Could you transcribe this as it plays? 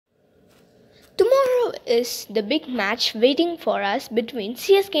Tomorrow is the big match waiting for us between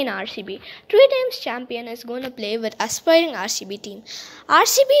CSK and RCB. 3 times champion is going to play with aspiring RCB team.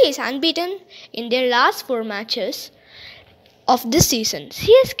 RCB is unbeaten in their last 4 matches of this season.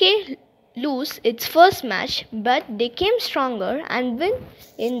 CSK lose its first match, but they came stronger and win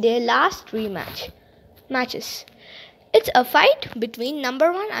in their last 3 matches. It's a fight between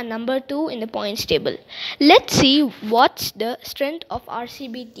number 1 and number 2 in the points table. Let's see what's the strength of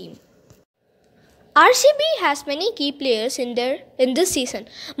RCB team. RCB has many key players in this season.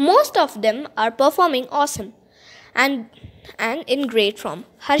 Most of them are performing awesome and in great form.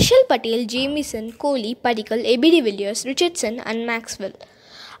 Harshal Patel, Jamieson, Kohli, Padikkal, AB de Villiers, Richardson and Maxwell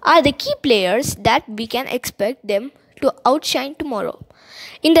are the key players that we can expect them to outshine tomorrow.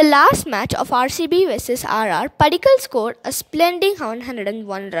 In the last match of RCB vs RR, Padikkal scored a splendid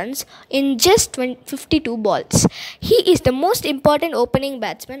 101 runs in just 52 balls. He is the most important opening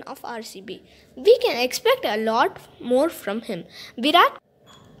batsman of RCB. We can expect a lot more from him. Virat,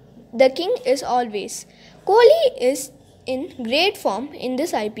 the king is always. Kohli is in great form in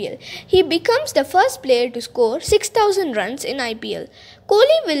this IPL. He becomes the first player to score 6,000 runs in IPL.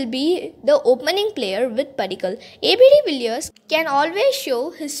 Kohli will be the opening player with Padikkal. AB de Villiers can always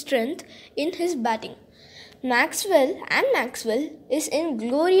show his strength in his batting. Maxwell is in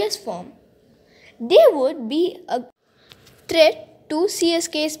glorious form. They would be a threat to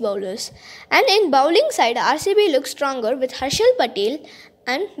CSK's bowlers. And in bowling side, RCB looks stronger with Harshal Patel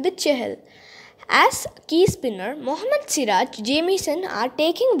and with Chahal. As key spinner, Mohammad Siraj, Jamieson are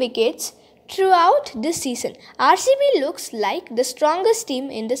taking wickets throughout this season. RCB looks like the strongest team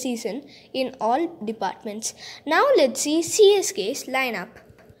in the season in all departments. Now let's see CSK's lineup.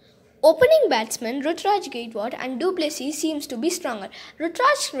 Opening batsmen Rutraj Gaikwad and Du Plessis seems to be stronger.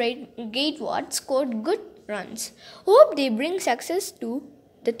 Rutraj Gaikwad scored good runs. Hope they bring success to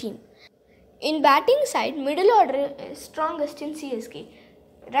the team. In batting side, middle order is strongest in CSK.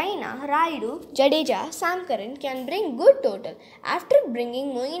 Raina, Rayudu, Jadeja, Sam Curran can bring good total. After bringing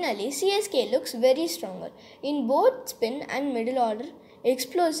Moeen Ali, CSK looks very stronger. In both spin and middle order,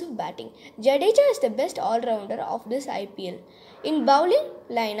 explosive batting. Jadeja is the best all-rounder of this IPL. In bowling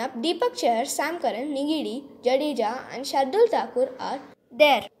lineup, Deepak Chahar, Sam Curran, Nigidi, Jadeja and Shardul Thakur are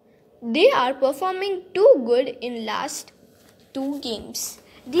there. They are performing too good in last 2 games.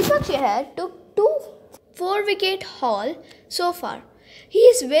 Deepak Chahar took 2 4-wicket haul so far. He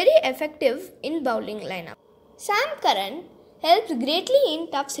is very effective in bowling lineup. Sam Curran helps greatly in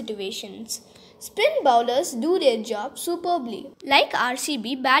tough situations. Spin bowlers do their job superbly. Like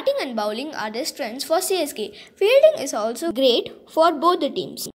RCB, batting and bowling are the strengths for CSK. Fielding is also great for both the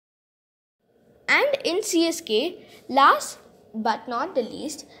teams. And in CSK, last but not the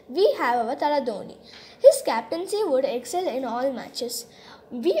least, we have our Dhoni. His captaincy would excel in all matches.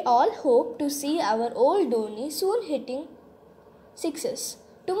 We all hope to see our old Dhoni soon hitting sixes.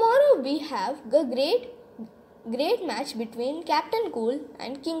 Tomorrow we have a great match between Captain Cool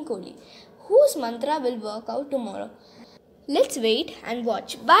and King Kohli, whose mantra will work out tomorrow. Let's wait and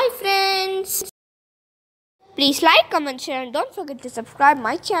watch. Bye friends. Please like, comment, share and don't forget to subscribe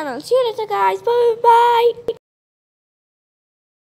my channel. See you later guys. Bye bye.